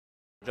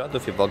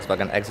Duffy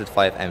Volkswagen Exit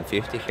 5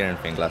 M50 here in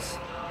Finglas.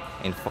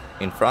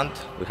 In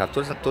front we have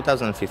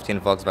 2015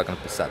 Volkswagen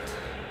Passat.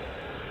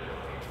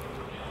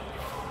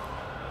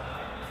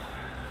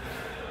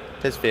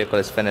 This vehicle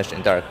is finished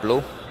in dark blue.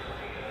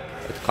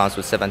 It comes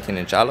with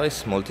 17-inch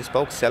alloys,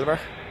 multi-spoke, silver.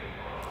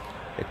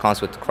 It comes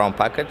with chrome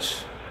package,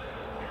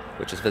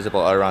 which is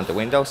visible all around the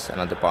windows and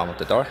on the bottom of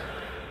the door.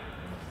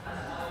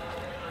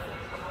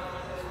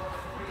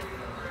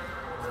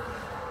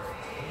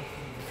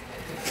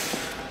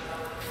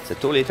 It's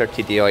a 2-liter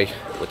TDI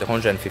with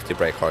 150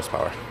 brake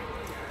horsepower.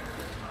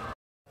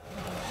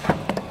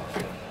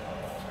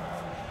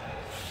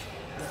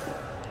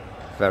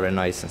 Very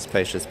nice and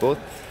spacious boot.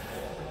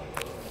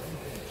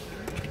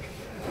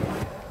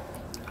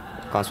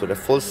 It comes with a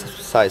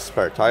full-size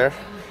spare tire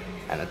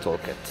and a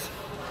toolkit.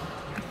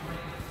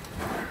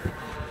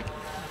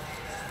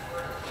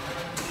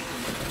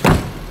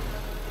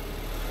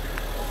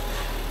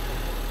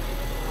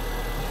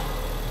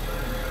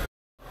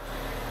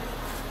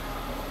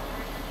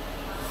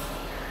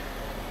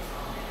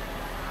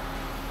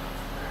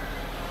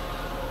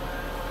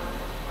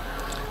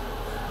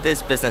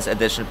 This business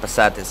edition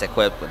Passat is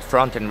equipped with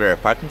front and rear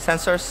parking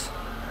sensors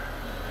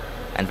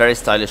and very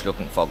stylish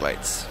looking fog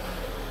lights.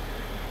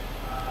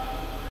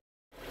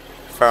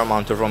 Fair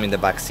amount of room in the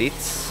back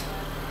seats.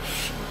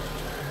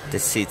 The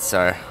seats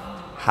are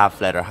half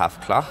leather,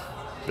 half cloth,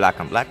 black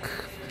and black.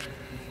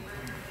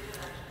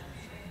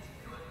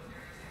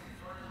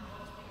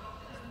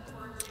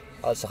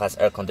 Also has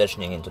air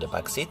conditioning into the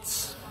back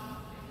seats.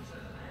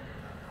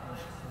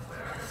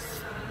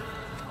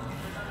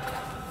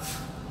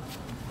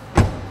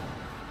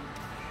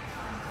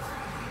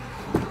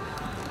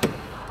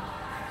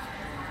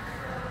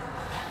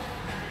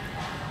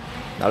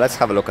 Now let's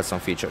have a look at some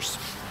features.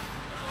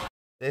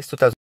 This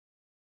 2000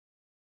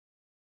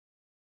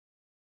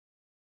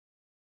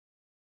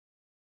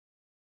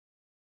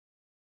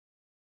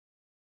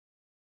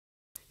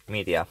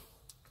 media,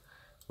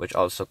 which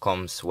also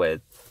comes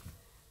with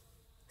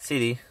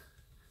CD,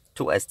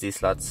 2 SD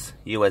slots,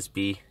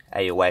 USB,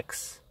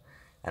 AUX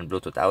and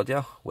Bluetooth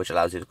audio, which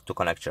allows you to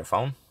connect your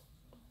phone.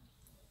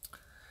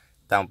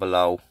 Down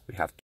below we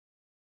have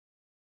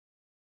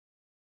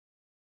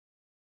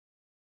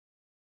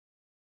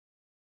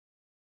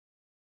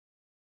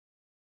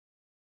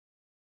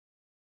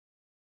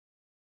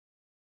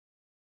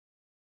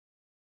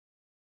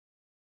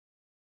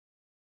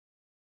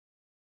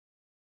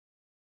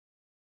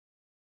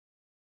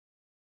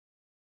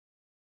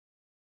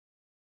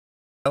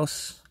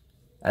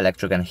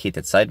electric and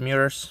heated side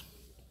mirrors,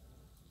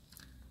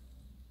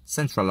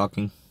 central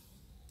locking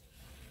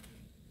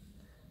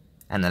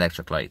and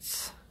electric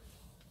lights.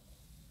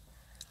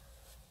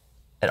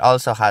 It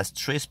also has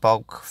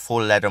 3-spoke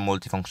full leather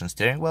multifunction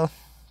steering wheel,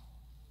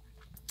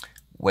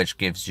 which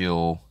gives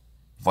you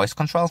voice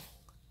control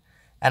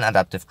and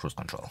adaptive cruise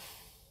control.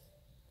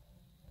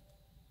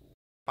 To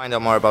find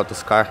out more about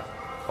this car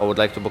or would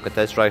like to book a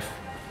test drive,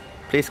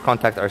 please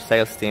contact our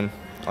sales team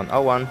on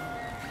 01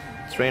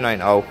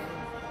 390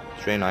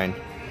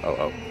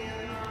 3900.